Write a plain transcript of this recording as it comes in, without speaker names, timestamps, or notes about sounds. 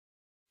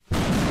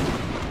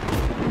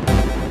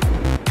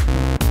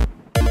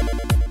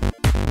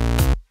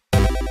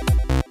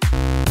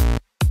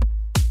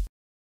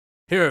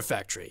Hero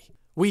Factory.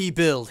 We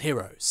build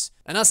heroes.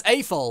 And us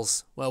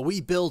AFOLs, well,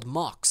 we build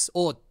mocks,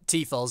 or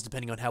TFOLs,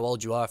 depending on how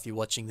old you are if you're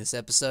watching this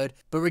episode.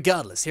 But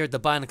regardless, here at the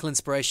Bionicle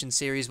Inspiration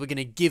series, we're going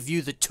to give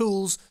you the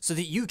tools so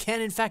that you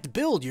can, in fact,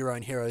 build your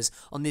own heroes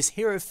on this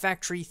Hero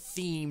Factory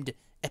themed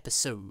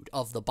episode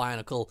of the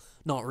Bionicle,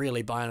 not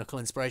really Bionicle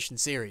Inspiration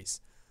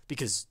series.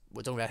 Because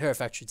we're talking about Hero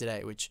Factory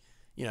today, which,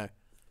 you know,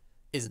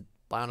 isn't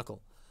Bionicle.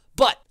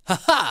 But,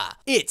 haha,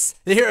 it's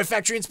the Hero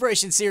Factory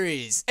Inspiration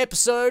series,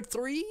 episode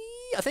 3,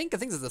 I think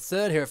it's the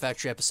third Hero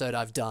Factory episode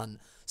I've done.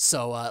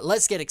 So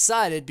let's get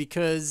excited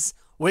because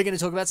we're going to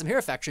talk about some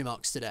Hero Factory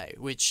mocks today,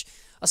 which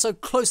are so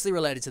closely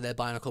related to their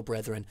Bionicle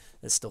brethren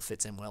that still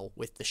fits in well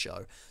with the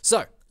show.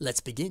 So let's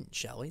begin,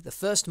 shall we? The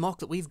first mock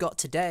that we've got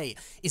today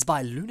is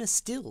by Luna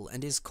Still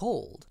and is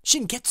called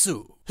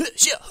Shinketsu.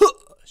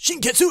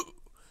 Shinketsu!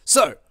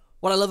 So,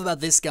 what I love about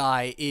this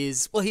guy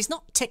is, well, he's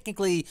not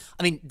technically,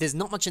 I mean, there's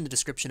not much in the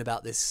description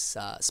about this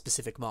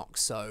specific mock,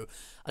 so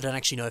I don't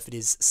actually know if it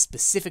is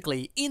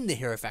specifically in the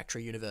Hero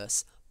Factory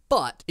universe,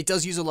 but it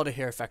does use a lot of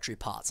Hero Factory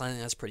parts. I think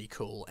that's pretty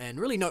cool and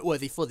really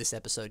noteworthy for this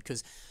episode,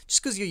 because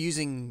just because you're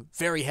using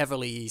very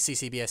heavily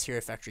CCBS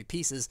Hero Factory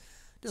pieces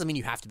doesn't mean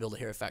you have to build a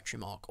Hero Factory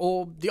mock.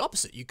 Or the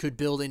opposite, you could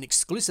build in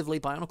exclusively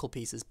Bionicle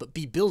pieces, but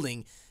be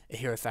building a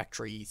Hero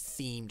Factory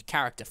themed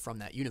character from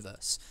that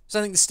universe. So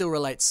I think this still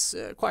relates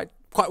quite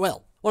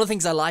well. One of the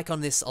things I like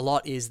on this a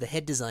lot is the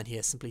head design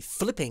here, simply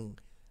flipping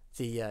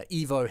the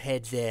Evo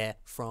head there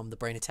from the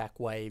Brain Attack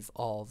wave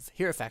of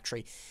Hero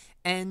Factory,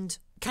 and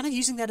kind of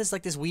using that as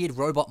like this weird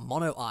robot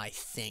mono eye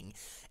thing.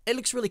 It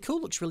looks really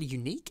cool, looks really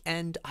unique,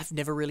 and I've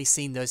never really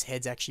seen those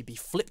heads actually be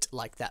flipped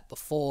like that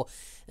before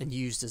and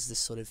used as this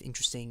sort of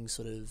interesting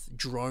sort of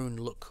drone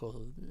look or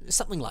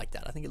something like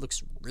that. I think it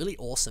looks really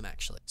awesome,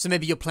 actually. So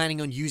maybe you're planning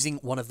on using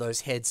one of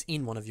those heads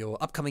in one of your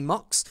upcoming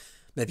mocks.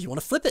 Maybe you want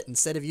to flip it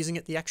instead of using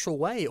it the actual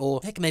way, or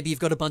heck, maybe you've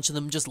got a bunch of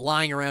them just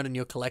lying around in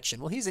your collection.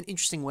 Well, here's an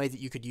interesting way that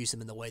you could use them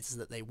in the ways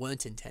that they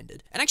weren't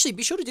intended. And actually,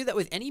 be sure to do that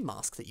with any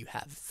mask that you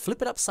have.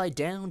 Flip it upside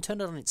down,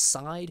 turn it on its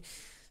side,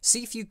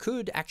 see if you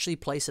could actually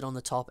place it on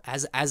the top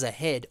as a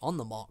head on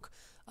the mock,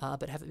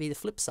 but have it be the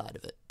flip side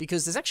of it.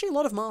 Because there's actually a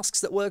lot of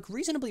masks that work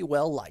reasonably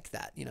well like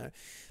that, you know.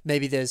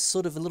 Maybe there's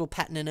sort of a little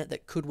pattern in it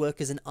that could work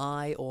as an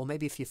eye, or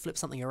maybe if you flip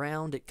something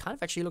around, it kind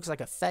of actually looks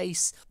like a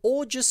face,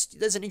 or just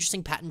there's an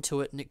interesting pattern to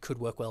it and it could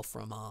work well for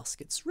a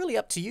mask. It's really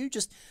up to you.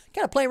 Just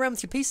kind of play around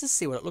with your pieces,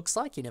 see what it looks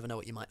like. You never know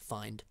what you might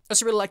find. I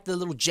also really like the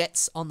little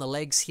jets on the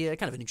legs here.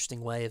 Kind of an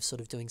interesting way of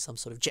sort of doing some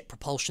sort of jet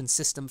propulsion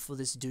system for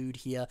this dude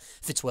here.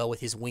 Fits well with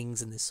his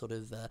wings and this sort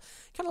of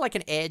kind of like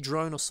an air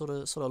drone or sort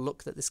of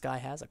look that this guy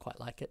has. I quite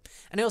like it.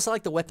 And I also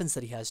like the weapons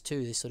that he has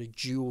too. These sort of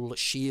dual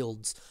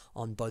shields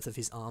on both of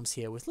his arms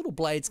here with little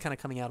blades kind of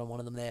coming out on one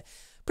of them there.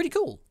 Pretty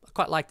cool. I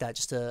quite like that.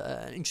 Just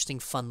an interesting,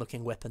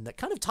 fun-looking weapon that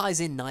kind of ties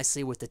in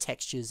nicely with the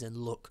textures and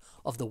look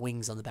of the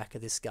wings on the back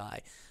of this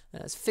guy.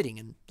 It's fitting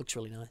and looks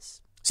really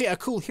nice. So yeah, a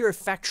cool Hero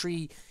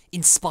Factory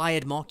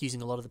inspired mock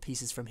using a lot of the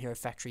pieces from Hero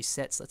Factory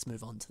sets. Let's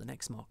move on to the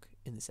next mock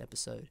in this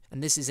episode.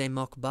 And this is a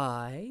mock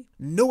by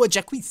Noah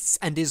Jacquis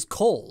and is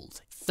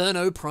called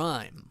Therno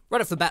Prime. Right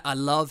off the bat, I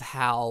love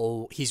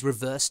how he's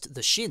reversed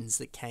the shins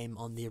that came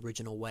on the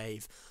original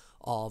wave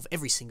of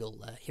every single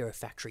Hero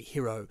Factory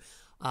hero.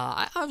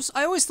 I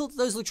always thought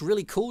those looked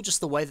really cool, just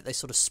the way that they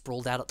sort of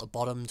sprawled out at the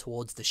bottom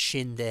towards the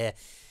shin there.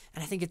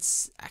 And I think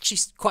it's actually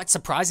quite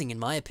surprising, in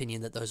my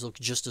opinion, that those look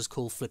just as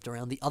cool flipped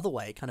around the other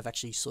way. It kind of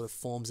actually sort of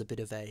forms a bit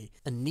of a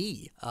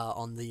knee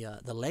on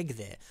the leg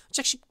there, which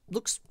actually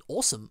looks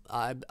awesome.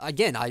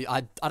 Again,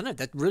 I don't know,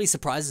 that really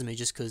surprises me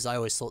just because I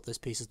always thought those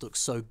pieces looked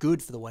so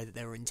good for the way that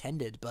they were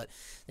intended. But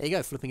there you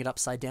go, flipping it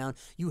upside down.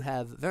 You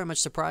have very much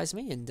surprised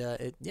me, and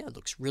it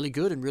looks really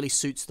good and really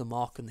suits the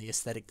mock and the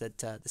aesthetic that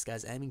this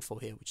guy's aiming for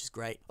here, which is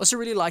great. Also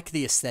really like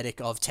the aesthetic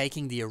of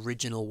taking the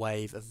original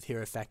wave of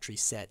Hero Factory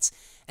sets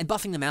and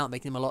buffing them out,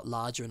 making them a lot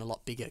larger and a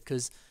lot bigger,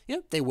 because, you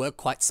know, they were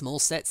quite small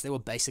sets. They were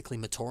basically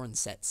Matoran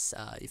sets,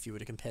 if you were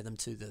to compare them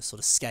to the sort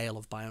of scale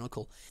of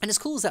Bionicle. And as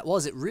cool as that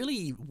was, it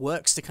really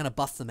works to kind of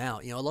buff them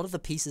out. You know, a lot of the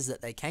pieces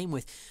that they came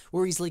with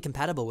were easily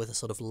compatible with a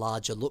sort of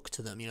larger look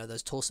to them. You know,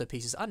 those torso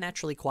pieces are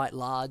naturally quite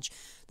large.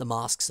 The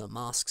masks are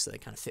masks, so they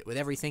kind of fit with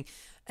everything.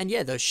 And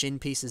yeah, those shin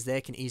pieces there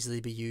can easily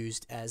be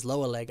used as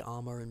lower leg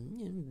armor and,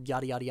 you know,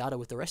 yada yada yada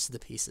with the rest of the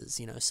pieces,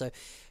 you know. So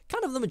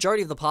kind of the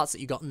majority of the parts that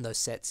you got in those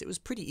sets, it was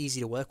pretty easy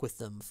to work with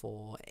them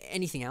for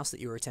anything else that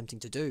you were attempting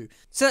to do.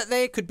 So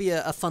there could be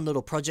a fun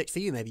little project for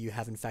you. Maybe you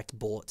have in fact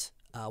bought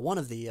one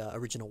of the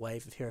original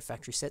wave of Hero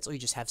Factory sets, or you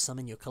just have some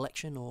in your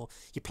collection, or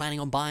you're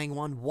planning on buying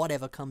one,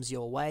 whatever comes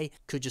your way.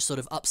 Could just sort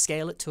of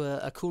upscale it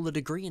to a cooler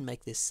degree and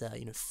make this,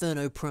 you know,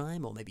 Therno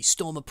Prime, or maybe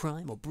Stormer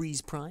Prime, or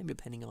Breeze Prime,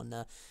 depending on,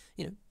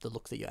 you know, the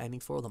look that you're aiming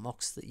for, or the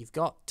mocks that you've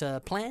got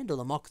planned, or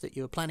the mock that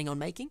you're planning on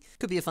making.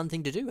 Could be a fun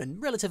thing to do,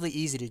 and relatively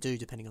easy to do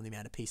depending on the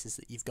amount of pieces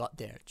that you've got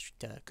there.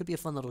 It could be a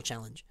fun little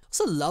challenge.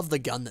 Also love the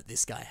gun that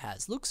this guy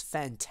has. Looks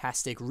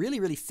fantastic. Really,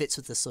 really fits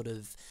with the sort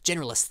of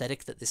general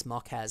aesthetic that this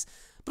mock has.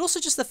 But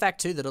also just the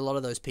fact too that a lot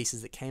of those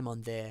pieces that came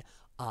on there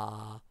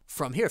are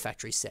from Hero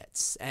Factory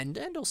sets, and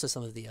also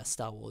some of the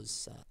Star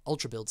Wars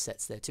Ultra Build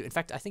sets there too. In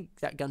fact, I think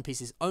that gun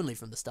piece is only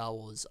from the Star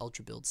Wars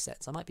Ultra Build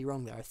sets. I might be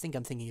wrong there. I think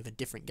I'm thinking of a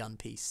different gun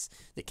piece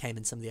that came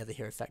in some of the other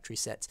Hero Factory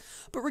sets.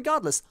 But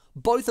regardless,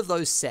 both of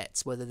those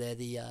sets, whether they're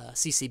the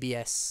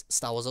CCBS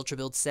Star Wars Ultra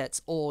Build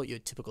sets or your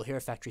typical Hero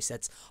Factory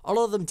sets, a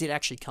lot of them did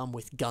actually come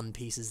with gun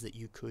pieces that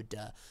you could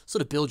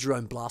sort of build your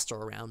own blaster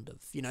around of.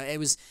 You know, it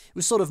was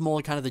sort of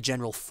more kind of the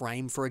general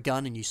frame for a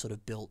gun, and you sort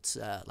of built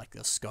like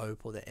the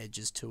scope or the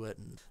edges to it,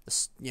 and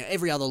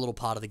every other little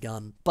part of the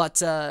gun. But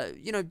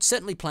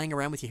certainly playing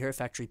around with your Hero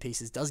Factory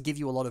pieces does give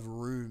you a lot of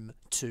room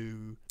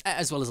to,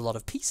 as well as a lot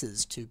of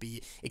pieces to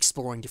be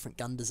exploring different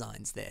gun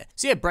designs there.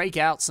 So yeah, break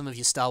out some of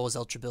your Star Wars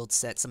Ultra Build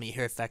sets, some of your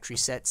Hero Factory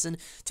sets, and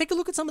take a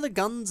look at some of the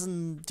guns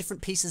and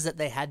different pieces that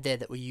they had there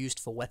that were used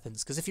for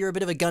weapons, because if you're a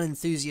bit of a gun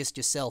enthusiast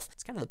yourself,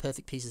 it's kind of the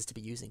perfect pieces to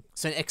be using.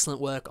 So an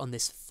excellent work on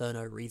this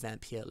Therno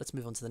revamp here. Let's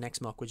move on to the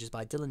next mock, which is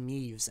by Dylan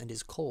Neves and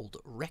is called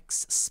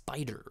Rex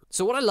Spider.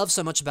 So what I love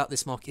so much about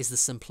this mock is the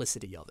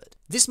simplicity of it.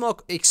 This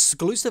mock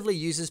exclusively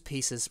uses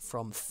pieces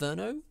from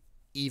Therno,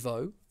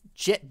 Evo,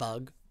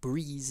 Jetbug,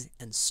 Breeze,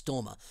 and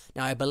Stormer.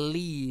 Now I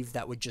believe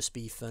that would just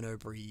be Therno,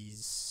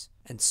 Breeze,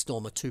 and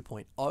Stormer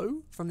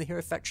 2.0 from the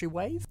Hero Factory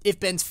wave. If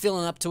Ben's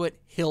feeling up to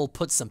it, he'll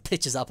put some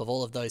pictures up of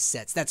all of those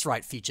sets. That's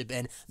right, future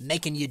Ben,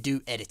 making you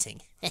do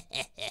editing.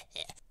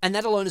 And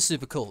that alone is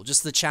super cool.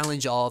 Just the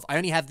challenge of, I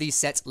only have these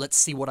sets, let's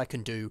see what I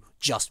can do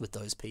just with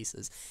those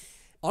pieces.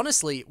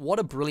 Honestly, what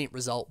a brilliant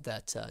result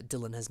that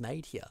Dylan has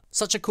made here.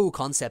 Such a cool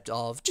concept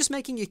of just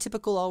making your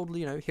typical old,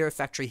 Hero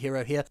Factory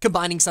hero here.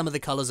 Combining some of the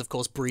colors, of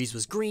course, Breeze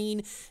was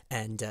green,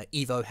 and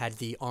Evo had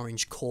the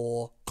orange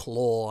core,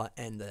 claw,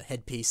 and the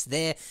headpiece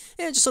there.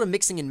 And just sort of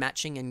mixing and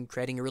matching and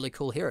creating a really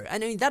cool hero.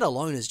 And I mean, that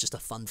alone is just a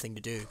fun thing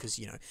to do, because,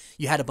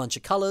 you had a bunch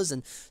of colors,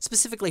 and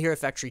specifically Hero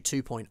Factory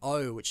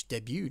 2.0, which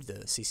debuted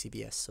the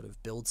CCBS sort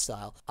of build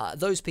style.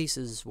 Those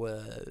pieces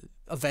were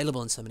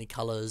available in so many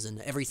colors,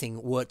 and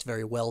everything worked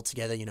very well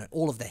together.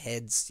 All of the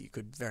heads you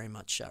could very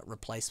much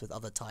replace with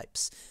other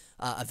types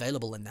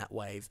available in that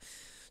wave.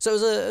 So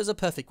it was a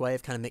perfect way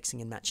of kind of mixing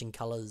and matching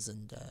colors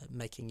and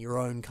making your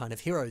own kind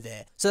of hero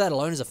there. So that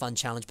alone is a fun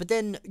challenge. But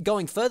then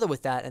going further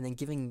with that, and then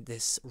giving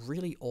this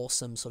really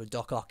awesome sort of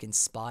Doc Ock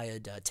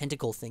inspired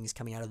tentacle things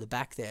coming out of the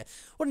back there.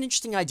 What an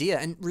interesting idea,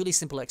 and really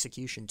simple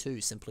execution too.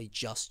 Simply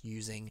just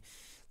using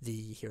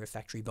the Hero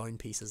Factory bone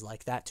pieces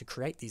like that to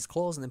create these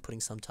claws, and then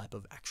putting some type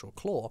of actual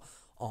claw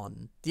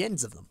on the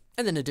ends of them.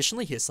 And then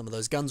additionally, here's some of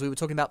those guns we were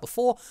talking about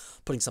before,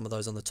 putting some of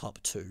those on the top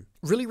too.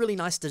 Really, really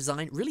nice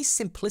design, really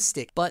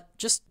simplistic, but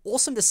just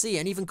awesome to see,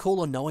 and even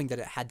cooler knowing that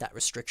it had that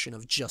restriction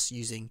of just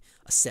using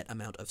a set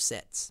amount of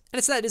sets. And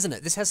it's that, isn't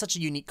it? This has such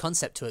a unique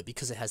concept to it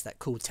because it has that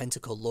cool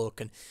tentacle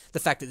look, and the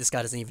fact that this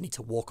guy doesn't even need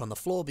to walk on the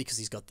floor because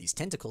he's got these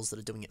tentacles that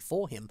are doing it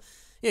for him.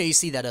 You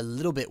see that a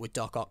little bit with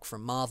Doc Ock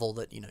from Marvel,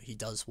 that, he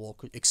does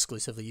walk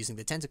exclusively using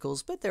the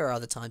tentacles, but there are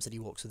other times that he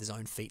walks with his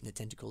own feet and the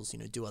tentacles,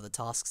 do other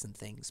tasks and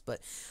things.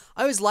 But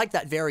I always like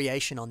that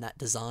variation on that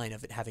design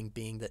of it having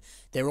being that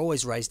they're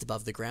always raised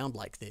above the ground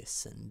like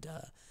this, and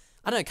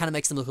I don't know, it kind of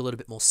makes them look a little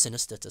bit more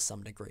sinister to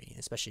some degree.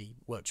 Especially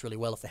works really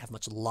well if they have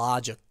much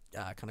larger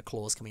kind of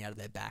claws coming out of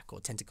their back, or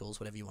tentacles,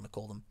 whatever you want to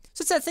call them.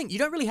 So it's that thing, you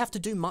don't really have to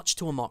do much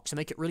to a mock to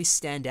make it really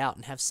stand out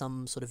and have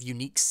some sort of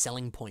unique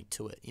selling point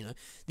to it,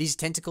 These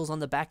tentacles on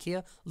the back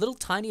here, little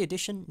tiny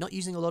addition, not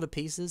using a lot of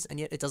pieces, and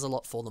yet it does a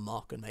lot for the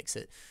mock and makes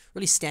it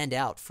really stand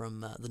out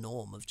from the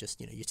norm of just,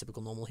 your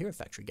typical normal Hero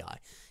Factory guy.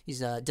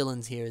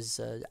 Dylan's here has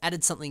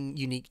added something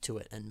unique to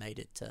it and made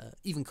it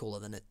even cooler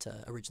than it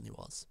originally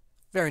was.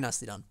 Very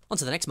nicely done. On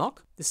to the next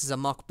mock. This is a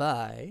mock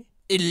by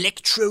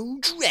Electro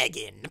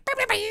Dragon.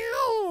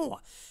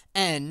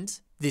 And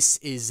this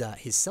is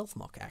his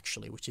self-mock,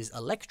 actually, which is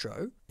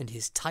Electro and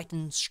his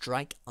Titan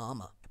Strike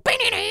Armor.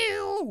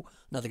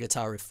 Another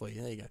guitar riff for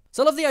you. There you go.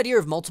 So I love the idea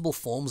of multiple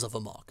forms of a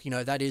mock.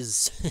 That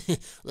is a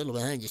little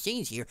behind the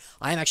scenes here.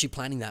 I am actually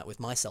planning that with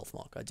my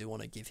self-mock. I do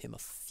want to give him a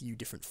few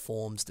different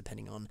forms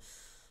depending on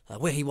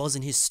where he was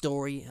in his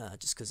story,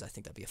 just because I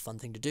think that'd be a fun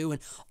thing to do.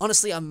 And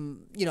honestly,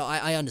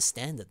 I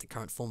understand that the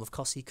current form of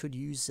Cossy could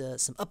use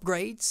some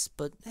upgrades,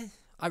 but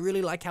I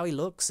really like how he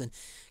looks, and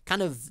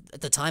kind of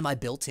at the time I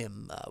built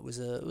him was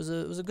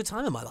a good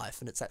time in my life.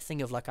 And it's that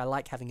thing of like, I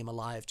like having him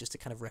alive just to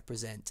kind of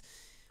represent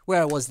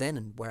where I was then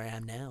and where I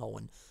am now,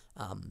 and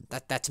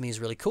that to me is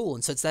really cool.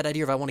 And so it's that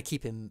idea of I want to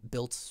keep him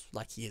built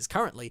like he is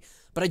currently,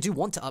 but I do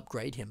want to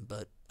upgrade him,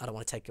 but I don't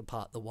want to take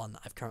apart the one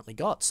that I've currently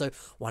got. So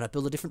why not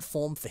build a different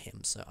form for him?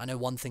 So I know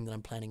one thing that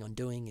I'm planning on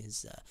doing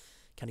is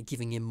kind of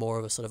giving him more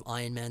of a sort of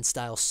Iron Man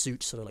style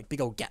suit, sort of like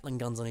big old Gatling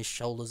guns on his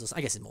shoulders.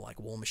 I guess it's more like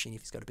War Machine if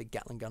he's got a big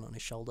Gatling gun on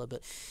his shoulder,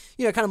 but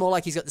kind of more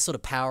like he's got this sort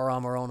of power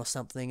armor on or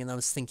something. And I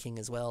was thinking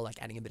as well,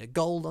 like adding a bit of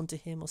gold onto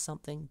him or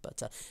something.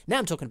 But now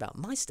I'm talking about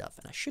my stuff,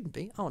 and I shouldn't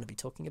be. I want to be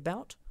talking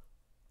about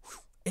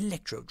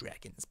Electro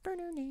Dragons. But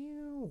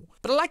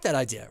I like that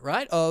idea,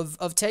 right?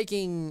 Of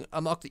taking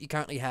a mock that you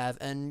currently have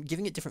and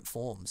giving it different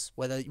forms.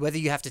 Whether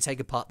you have to take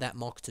apart that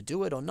mock to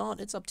do it or not,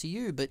 it's up to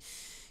you. But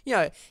you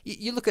know,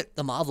 you look at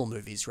the Marvel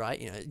movies, right?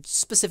 You know,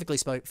 specifically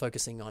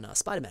focusing on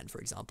Spider-Man, for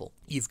example.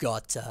 You've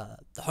got the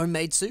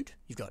homemade suit.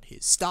 You've got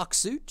his Stark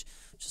suit,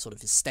 which is sort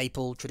of his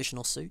staple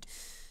traditional suit.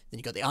 Then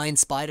you've got the Iron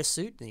Spider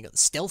suit. Then you've got the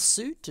Stealth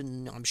suit,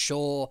 and I'm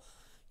sure,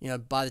 you know,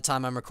 by the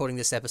time I'm recording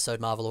this episode,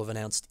 Marvel will have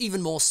announced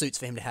even more suits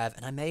for him to have,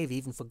 and I may have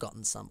even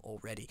forgotten some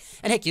already.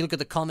 And heck, you look at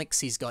the comics,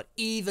 he's got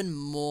even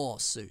more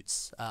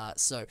suits.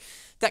 So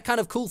that kind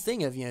of cool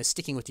thing of, you know,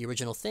 sticking with the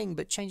original thing,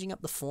 but changing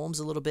up the forms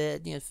a little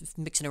bit, you know,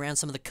 mixing around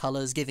some of the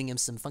colors, giving him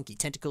some funky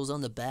tentacles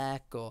on the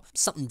back, or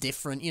something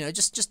different, you know,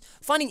 just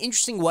finding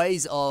interesting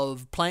ways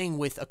of playing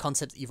with a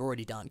concept that you've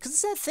already done. Because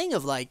it's that thing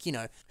of, like, you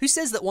know, who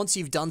says that once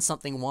you've done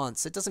something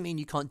once, it doesn't mean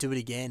you can't do it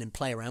again and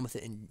play around with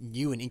it in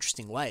new and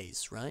interesting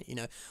ways, right? You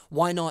know,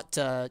 why not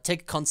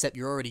take a concept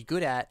you're already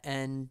good at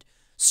and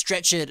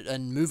stretch it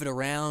and move it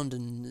around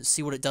and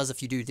see what it does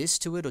if you do this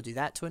to it or do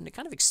that to it, and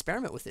kind of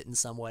experiment with it in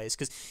some ways,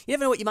 because you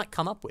never know what you might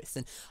come up with.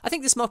 And I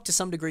think this mock to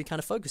some degree kind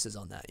of focuses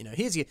on that. You know,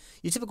 here's your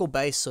typical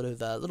base sort of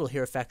little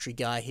Hero Factory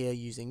guy here,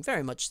 using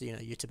very much, you know,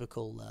 your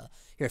typical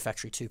Hero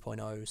Factory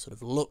 2.0 sort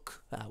of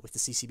look with the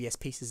CCBS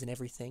pieces and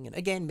everything, and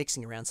again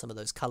mixing around some of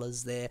those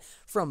colors there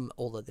from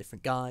all the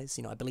different guys.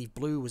 You know, I believe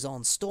blue was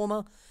on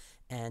Stormer,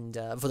 and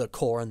for the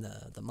core and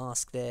the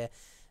mask there.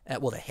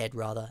 Well, the head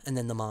rather, and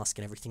then the mask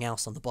and everything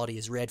else on the body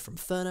is red from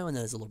Inferno, and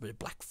then there's a little bit of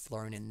black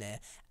thrown in there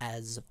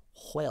as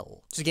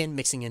well. So again,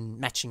 mixing and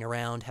matching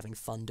around, having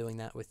fun doing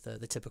that with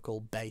the typical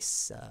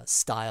base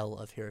style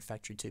of Hero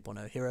Factory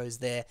 2.0 heroes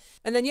there.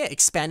 And then, yeah,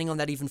 expanding on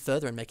that even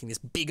further and making this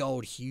big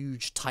old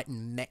huge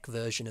Titan mech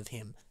version of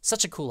him.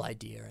 Such a cool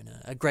idea, and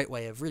a great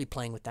way of really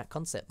playing with that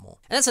concept more.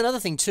 And that's another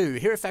thing too,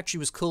 Hero Factory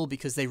was cool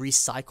because they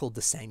recycled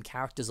the same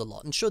characters a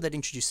lot, and sure, they'd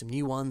introduced some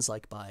new ones,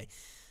 like by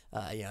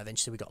you know,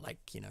 eventually we got, like,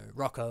 you know,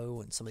 Rocco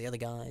and some of the other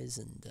guys,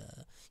 and,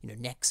 you know,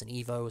 Nex and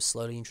Evo was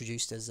slowly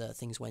introduced as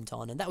things went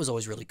on, and that was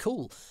always really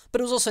cool. But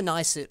it was also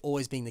nice it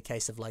always being the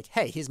case of, like,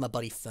 hey, here's my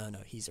buddy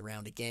Inferno, he's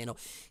around again, or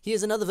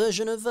here's another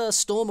version of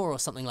Stormer or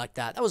something like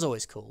that. That was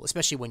always cool,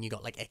 especially when you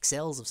got, like,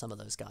 XLs of some of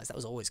those guys. That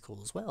was always cool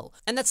as well.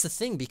 And that's the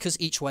thing, because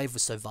each wave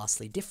was so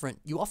vastly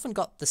different, you often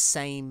got the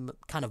same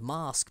kind of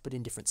mask, but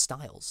in different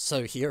styles.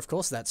 So here, of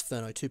course, that's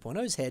Inferno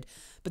 2.0's head,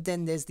 but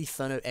then there's the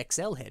Inferno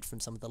XL head from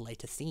some of the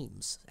later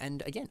themes.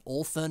 And again, all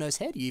Inferno's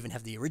head. You even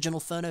have the original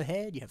Inferno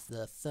head. You have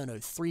the Inferno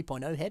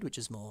 3.0 head, which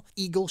is more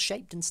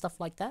eagle-shaped and stuff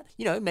like that.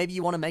 You know, maybe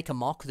you want to make a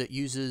mock that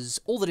uses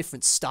all the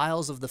different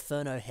styles of the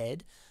Inferno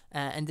head,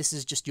 and this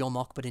is just your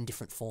mock, but in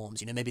different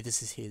forms. You know, maybe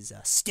this is his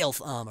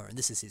stealth armor, and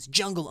this is his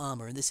jungle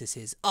armor, and this is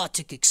his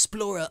Arctic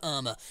Explorer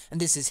armor,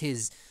 and this is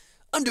his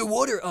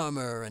underwater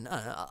armor, and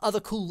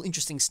other cool,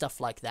 interesting stuff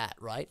like that,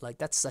 right? Like,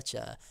 that's such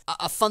a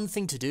fun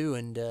thing to do,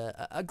 and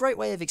a great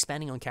way of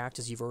expanding on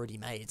characters you've already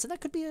made. So that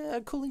could be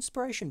a cool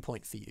inspiration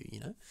point for you, you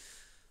know?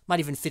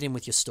 Might even fit in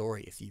with your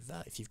story if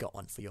you've got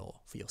one for your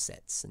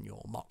sets and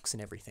your mocks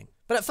and everything.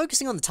 But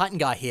focusing on the Titan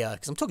guy here,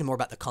 because I'm talking more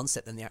about the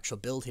concept than the actual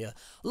build here.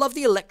 I love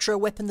the electro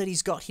weapon that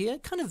he's got here.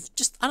 Kind of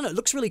just, I don't know, it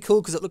looks really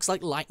cool because it looks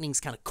like lightning's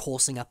kind of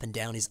coursing up and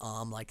down his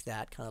arm like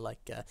that, kind of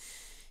like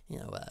you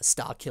know,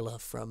 Star Killer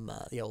from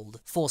the old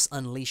Force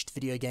Unleashed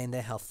video game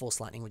there, how Force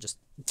Lightning would just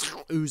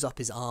ooze up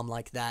his arm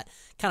like that.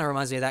 Kind of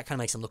reminds me of that, kind of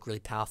makes him look really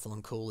powerful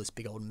and cool, this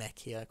big old mech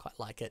here, quite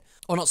like it.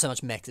 Or not so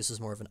much mech, this is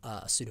more of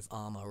a suit of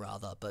armor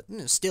rather, but you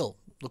know, still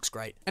looks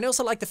great. And I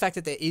also like the fact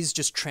that there is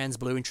just trans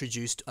blue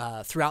introduced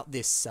throughout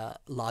this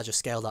larger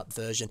scaled up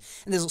version,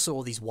 and there's also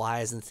all these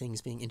wires and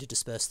things being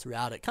interdispersed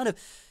throughout it. Kind of,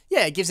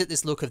 yeah, it gives it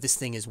this look of this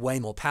thing is way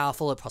more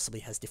powerful, it possibly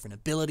has different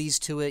abilities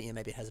to it, you know,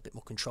 maybe it has a bit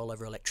more control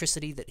over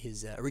electricity that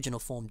his original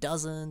form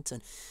doesn't,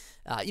 and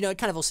you know, it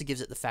kind of also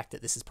gives it the fact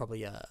that this is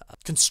probably a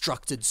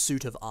constructed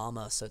suit of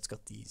armor, so it's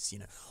got these, you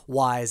know,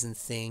 wires and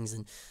things,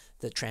 and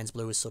the trans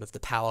blue is sort of the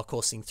power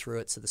coursing through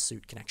it, so the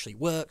suit can actually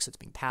work, so it's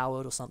being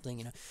powered or something,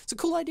 you know. It's a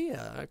cool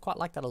idea, I quite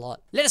like that a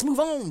lot. Let us move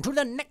on to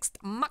the next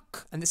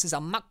mock, and this is a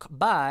mock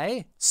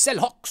by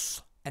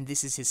Selhox, and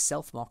this is his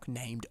self-mock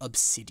named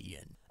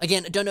Obsidian.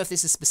 Again, I don't know if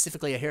this is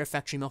specifically a Hero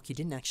Factory mock, he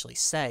didn't actually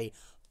say,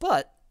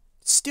 but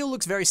still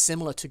looks very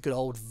similar to good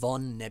old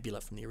Von Nebula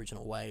from the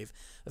original wave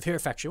of Hero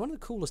Factory, one of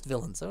the coolest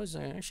villains.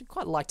 I actually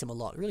quite liked him a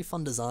lot, really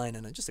fun design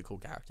and just a cool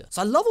character.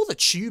 So I love all the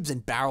tubes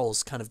and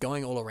barrels kind of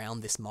going all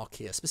around this mock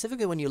here,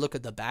 specifically when you look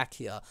at the back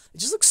here. It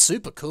just looks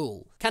super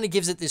cool. Kind of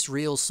gives it this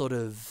real sort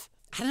of,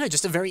 I don't know,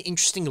 just a very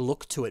interesting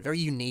look to it, very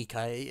unique.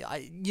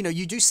 You know,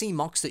 you do see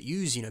mocks that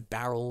use, you know,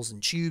 barrels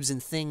and tubes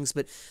and things,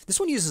 but this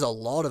one uses a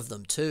lot of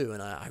them too,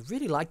 and I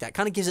really like that.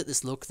 Kind of gives it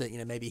this look that, you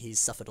know, maybe he's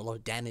suffered a lot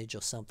of damage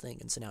or something,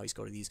 and so now he's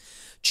got these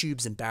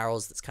tubes and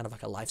barrels that's kind of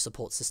like a life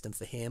support system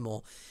for him,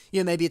 or, you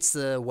know, maybe it's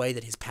the way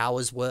that his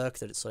powers work,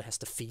 that it sort of has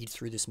to feed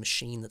through this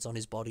machine that's on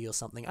his body or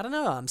something. I don't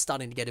know, I'm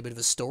starting to get a bit of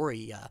a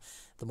story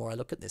the more I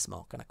look at this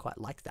mock, and I quite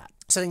like that.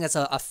 So I think that's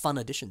a fun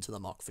addition to the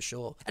mock for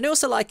sure. And I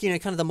also like, you know,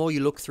 kind of the more you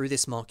look through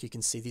this mock, you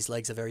can see these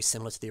legs are very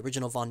similar to the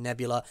original Von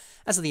Nebula,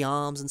 as are the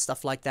arms and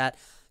stuff like that.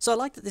 So I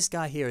like that this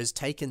guy here has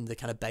taken the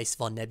kind of base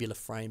Von Nebula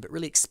frame, but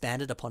really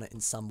expanded upon it in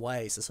some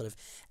ways, so sort of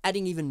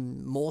adding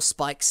even more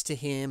spikes to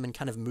him and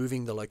kind of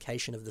moving the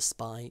location of the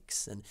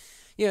spikes and,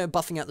 you know,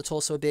 buffing out the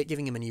torso a bit,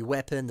 giving him a new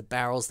weapon, the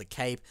barrels, the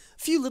cape, a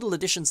few little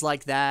additions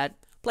like that,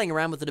 playing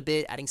around with it a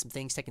bit, adding some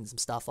things, taking some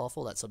stuff off,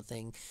 all that sort of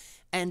thing.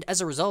 And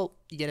as a result,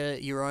 you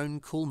get your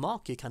own cool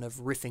mock. You're kind of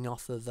riffing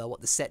off of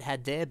what the set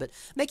had there, but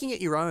making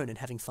it your own and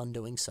having fun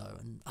doing so.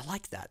 And I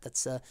like that.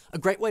 That's a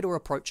great way to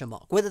approach a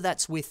mock, whether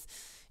that's with,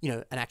 you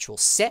know, an actual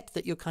set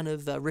that you're kind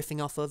of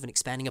riffing off of and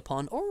expanding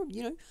upon, or,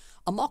 you know,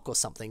 a mock or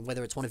something,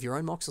 whether it's one of your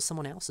own mocks or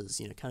someone else's,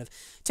 you know, kind of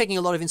taking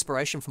a lot of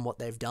inspiration from what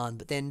they've done,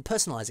 but then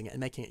personalizing it and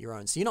making it your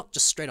own. So you're not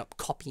just straight up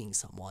copying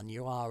someone.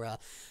 You are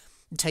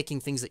taking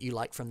things that you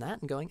like from that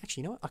and going,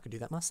 actually, you know what, I could do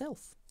that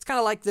myself. It's kind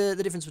of like the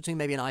difference between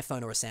maybe an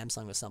iPhone or a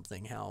Samsung or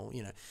something, how,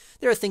 you know,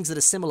 there are things that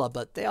are similar,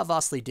 but they are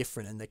vastly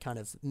different, and they kind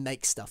of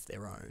make stuff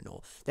their own,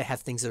 or they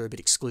have things that are a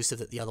bit exclusive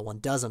that the other one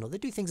doesn't, or they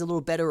do things a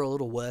little better or a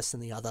little worse than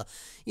the other,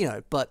 you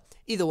know, but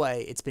either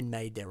way, it's been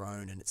made their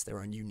own, and it's their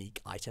own unique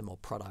item or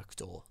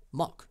product or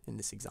mock in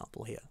this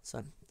example here.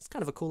 So it's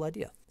kind of a cool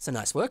idea. So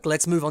nice work.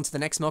 Let's move on to the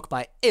next mock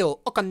by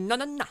Eo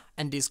Okananana,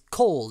 and is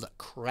called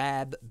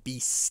Crab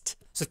Beast.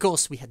 So of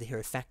course we had the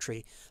Hero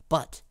Factory,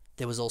 but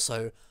there was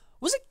also,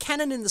 was it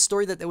canon in the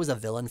story that there was a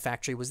villain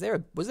factory? Was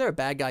there a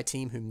bad guy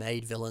team who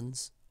made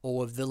villains? Or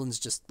were villains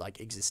just, like,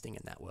 existing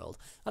in that world?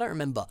 I don't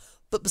remember.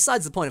 But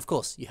besides the point, of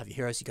course, you have your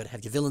heroes, you got to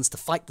have your villains to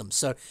fight them.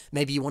 So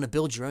maybe you want to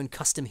build your own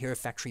custom Hero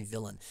Factory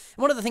villain.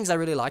 And one of the things I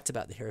really liked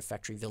about the Hero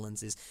Factory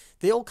villains is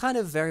they all kind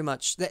of very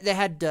much, they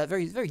had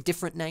very, very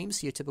different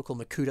names. Your typical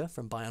Makuta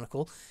from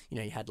Bionicle. You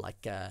know, you had,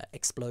 like,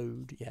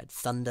 Explode, you had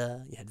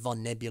Thunder, you had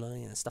Von Nebula,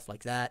 you know, stuff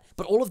like that.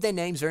 But all of their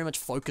names very much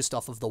focused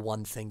off of the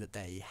one thing that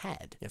they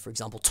had. You know, for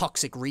example,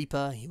 Toxic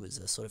Reaper, he was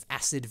a sort of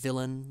acid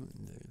villain,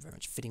 very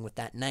much fitting with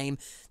that name.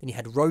 Then you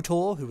had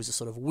Rotor, who was a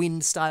sort of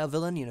wind-style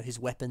villain. You know, his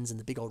weapons and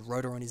the big old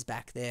rotor on his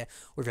back there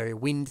were very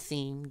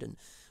wind-themed, and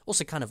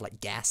also kind of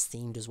like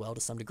gas-themed as well to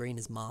some degree, and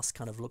his mask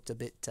kind of looked a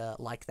bit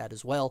like that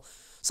as well.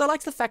 So I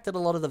liked the fact that a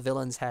lot of the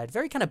villains had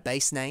very kind of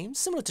base names,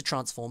 similar to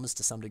Transformers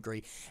to some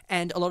degree,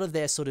 and a lot of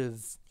their sort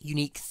of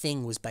unique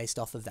thing was based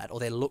off of that, or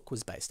their look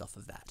was based off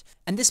of that.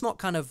 And this mock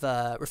kind of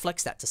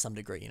reflects that to some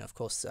degree. You know, of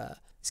course,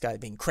 this guy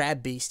being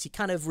Crab Beast, he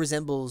kind of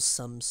resembles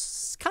some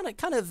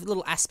kind of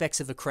little aspects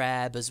of a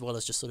crab, as well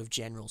as just sort of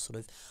general sort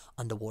of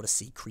underwater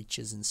sea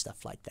creatures and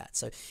stuff like that.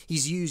 So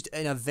he's used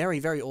in a very,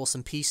 very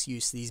awesome piece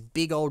use these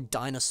big old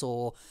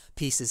dinosaur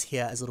pieces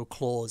here as little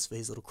claws for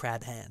his little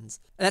crab hands.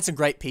 And that's a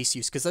great piece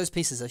use, because those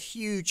pieces are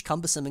huge,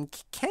 cumbersome, and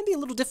can be a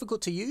little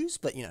difficult to use,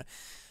 but, you know,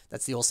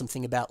 that's the awesome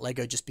thing about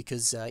Lego, just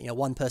because, you know,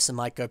 one person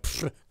might go,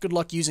 good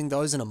luck using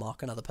those in a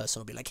mock, another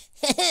person will be like,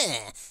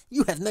 ha,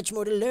 you have much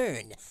more to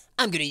learn.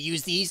 I'm going to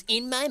use these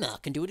in my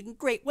mock and do it in a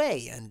great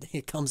way. And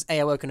here comes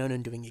Eo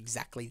Okanonun doing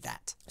exactly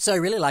that. So I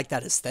really like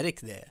that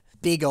aesthetic there.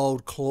 Big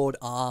old clawed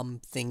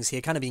arm things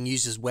here, kind of being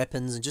used as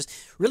weapons, and just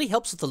really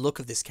helps with the look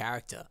of this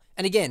character.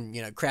 And again,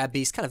 you know, Crab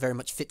Beast kind of very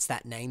much fits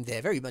that name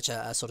there, very much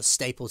a sort of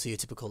staple to your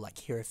typical, like,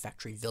 Hero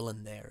Factory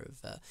villain there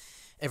of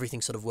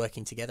everything sort of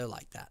working together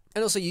like that.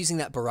 And also using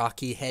that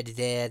Baraki head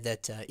there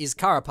that is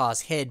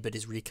Carapa's head, but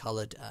is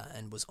recolored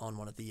and was on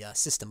one of the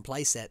system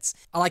playsets.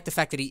 I like the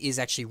fact that he is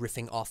actually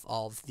riffing off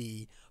of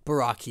the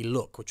Baraki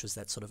look, which was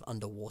that sort of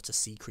underwater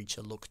sea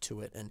creature look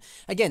to it. And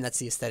again, that's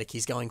the aesthetic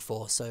he's going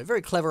for. So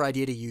very clever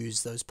idea to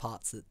use those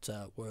parts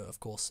that were, of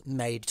course,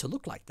 made to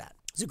look like that.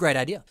 It's a great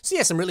idea. So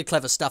yeah, some really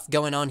clever stuff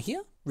going on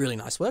here. Really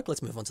nice work.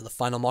 Let's move on to the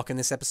final mock in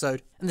this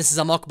episode. And this is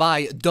a mock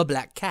by The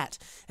Black Cat,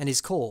 and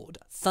is called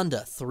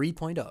Thunder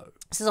 3.0.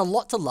 There's a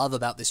lot to love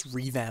about this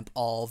revamp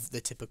of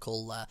the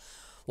typical,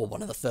 well,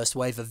 one of the first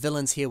wave of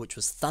villains here, which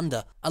was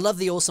Thunder. I love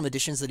the awesome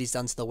additions that he's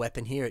done to the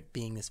weapon here, it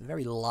being this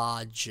very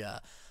large,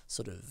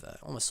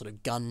 almost sort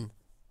of gun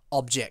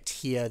object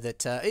here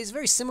that is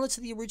very similar to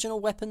the original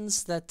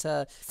weapons that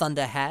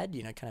Thunder had,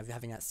 you know, kind of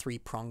having that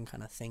three-prong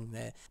kind of thing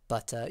there.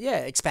 But yeah,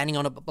 expanding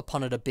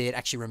upon it a bit,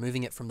 actually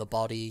removing it from the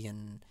body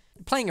and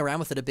playing around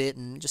with it a bit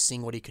and just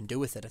seeing what he can do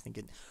with it. I think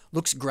it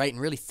looks great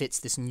and really fits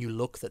this new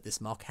look that this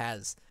mock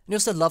has. And I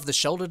also love the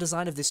shoulder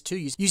design of this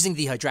too, using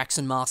the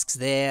Hydraxon masks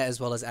there,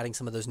 as well as adding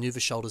some of those Nuva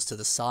shoulders to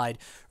the side.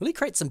 Really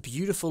creates some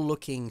beautiful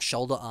looking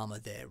shoulder armor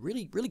there.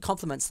 Really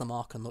complements the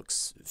mock and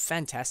looks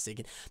fantastic.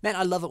 And man,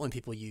 I love it when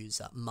people use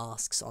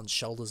masks on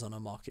shoulders on a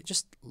mock. It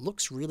just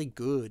looks really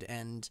good,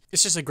 and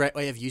it's just a great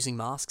way of using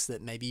masks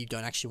that maybe you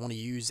don't actually want to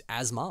use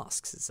as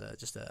masks. It's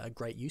just a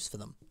great use for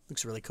them.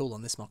 Looks really cool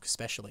on this mock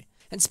especially.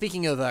 And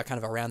speaking of kind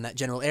of around that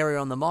general area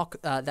on the mock,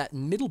 that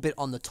middle bit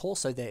on the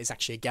torso there is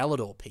actually a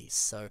Galador piece.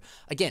 So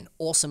again,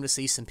 awesome to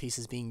see some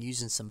pieces being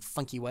used in some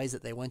funky ways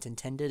that they weren't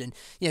intended. And,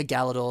 you know,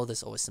 Galador,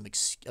 there's always some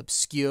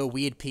obscure,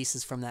 weird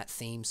pieces from that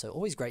theme. So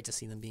always great to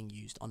see them being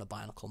used on a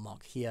Bionicle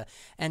mock here.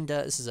 And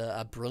this is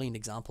a brilliant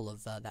example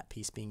of that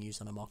piece being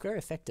used on a mock very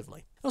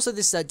effectively. Also,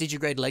 this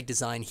Digigrade leg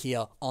design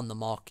here on the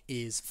mock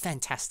is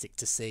fantastic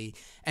to see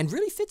and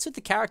really fits with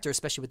the character,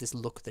 especially with this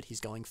look that he's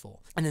going for.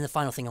 And then the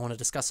final thing I want to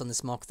discuss on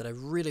this mock that I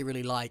really,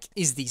 really like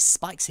is these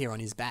spikes here on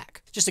his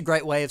back. Just a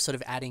great way of sort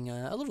of adding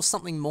a little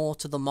something more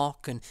to the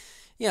mock. And,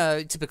 you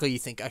know, typically you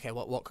think, okay,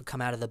 what could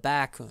come out of the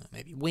back?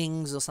 Maybe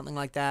wings or something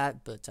like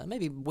that, but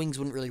maybe wings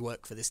wouldn't really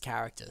work for this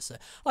character. So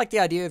I like the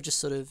idea of just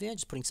sort of,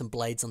 just putting some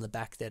blades on the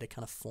back there to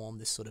kind of form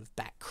this sort of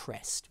back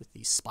crest with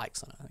these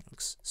spikes on it. I think it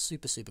looks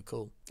super, super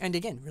cool. And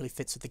again, really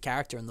fits with the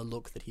character and the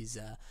look that he's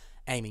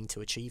aiming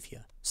to achieve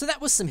here. So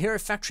that was some Hero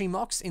Factory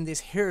mocks in this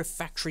Hero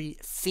Factory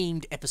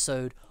themed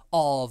episode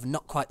of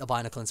not quite the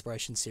Bionicle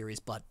Inspiration series,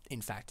 but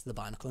in fact the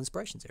Bionicle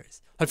Inspiration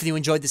series. Hopefully you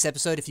enjoyed this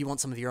episode. If you want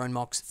some of your own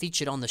mocks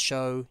featured on the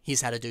show,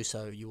 here's how to do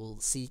so. You will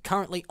see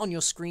currently on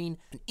your screen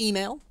an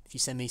email. If you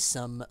send me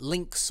some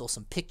links or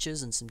some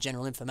pictures and some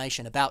general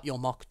information about your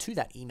mock to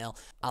that email,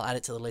 I'll add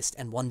it to the list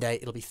and one day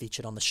it'll be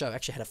featured on the show.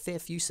 Actually had a fair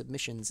few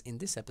submissions in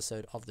this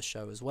episode of the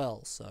show as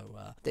well,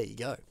 so there you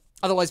go.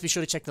 Otherwise, be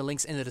sure to check the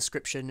links in the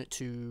description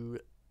to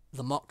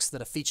the mocks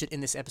that are featured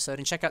in this episode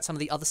and check out some of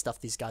the other stuff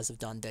these guys have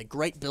done. They're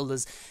great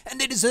builders and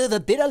they deserve a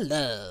bit of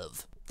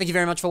love. Thank you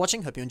very much for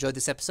watching. Hope you enjoyed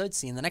this episode.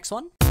 See you in the next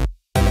one.